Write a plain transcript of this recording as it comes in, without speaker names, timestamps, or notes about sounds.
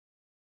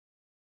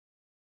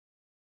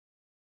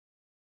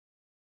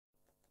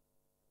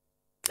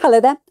Hello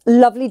there.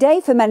 Lovely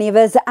day for many of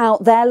us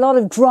out there. A lot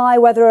of dry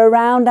weather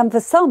around, and for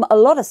some, a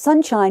lot of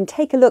sunshine.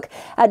 Take a look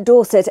at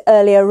Dorset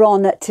earlier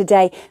on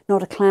today.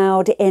 Not a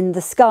cloud in the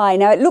sky.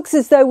 Now, it looks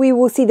as though we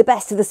will see the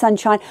best of the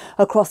sunshine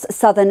across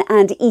southern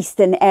and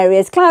eastern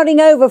areas, clouding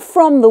over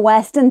from the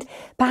west, and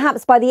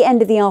perhaps by the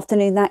end of the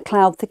afternoon, that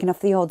cloud thicken off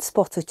the odd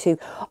spot or two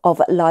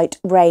of light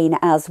rain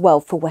as well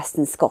for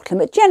western Scotland.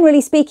 But generally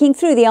speaking,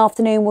 through the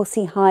afternoon, we'll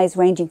see highs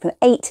ranging from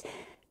 8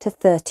 to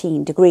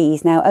 13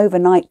 degrees. Now,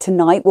 overnight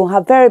tonight, we'll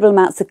have variable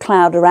amounts of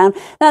cloud around.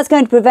 That's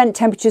going to prevent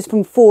temperatures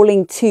from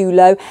falling too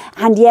low.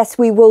 And yes,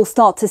 we will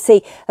start to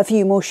see a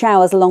few more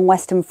showers along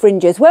western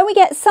fringes. Where we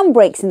get some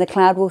breaks in the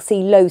cloud, we'll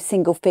see low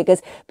single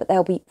figures, but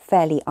they'll be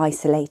fairly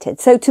isolated.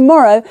 So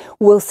tomorrow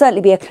will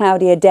certainly be a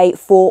cloudier day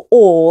for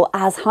all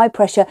as high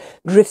pressure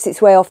drifts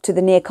its way off to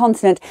the near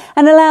continent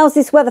and allows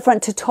this weather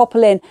front to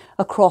topple in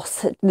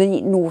across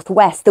the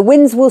northwest. The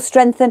winds will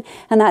strengthen,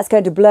 and that's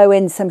going to blow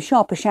in some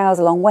sharper showers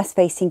along west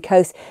facing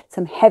coast,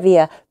 some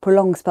heavier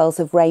prolonged spells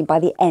of rain by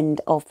the end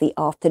of the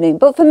afternoon.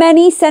 But for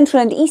many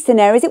central and eastern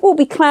areas, it will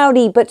be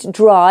cloudy but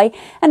dry.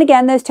 And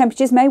again, those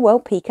temperatures may well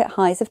peak at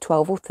highs of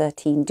 12 or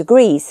 13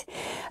 degrees.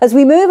 As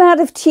we move out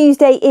of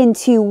Tuesday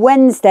into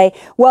Wednesday,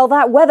 well,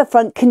 that weather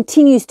front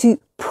continues to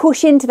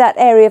push into that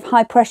area of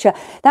high pressure.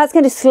 That's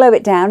going to slow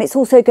it down. It's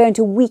also going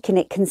to weaken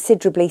it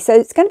considerably. So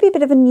it's going to be a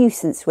bit of a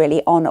nuisance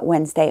really on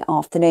Wednesday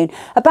afternoon.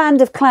 A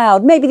band of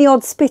cloud, maybe the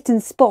odd spit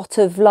and spot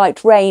of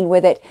light rain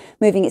with it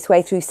moving its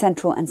way through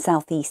central and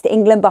southeast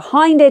England.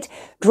 Behind it,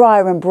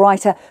 drier and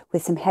brighter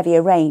with some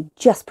heavier rain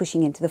just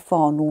pushing into the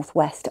far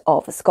northwest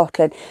of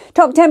Scotland.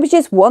 Top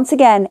temperatures once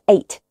again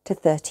 8 to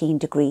 13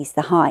 degrees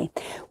the high.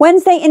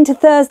 Wednesday into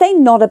Thursday,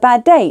 not a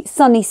bad day.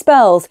 Sunny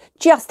spells,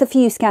 just a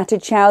few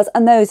scattered showers,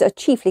 and those are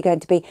chiefly going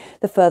to be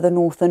the further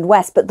north and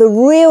west. But the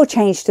real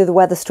change to the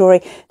weather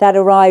story that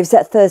arrives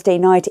at Thursday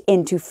night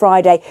into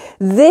Friday.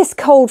 This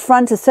cold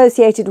front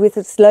associated with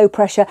its low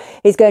pressure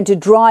is going to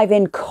drive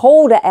in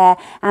colder air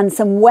and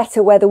some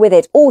wetter weather with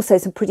it. Also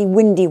some pretty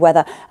windy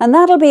weather, and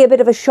that'll be a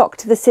bit of a shock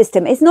to the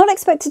system. It's not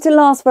expected to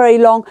last very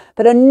long,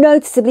 but a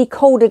noticeably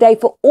colder day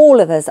for all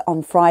of us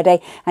on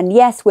Friday. And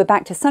yes, we're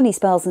back to sunny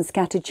spells and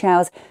scattered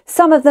showers,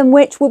 some of them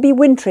which will be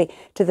wintry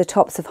to the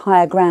tops of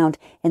higher ground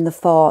in the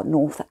far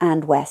north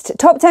and west.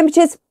 Top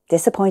temperatures,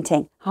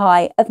 disappointing,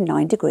 high of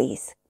 9 degrees.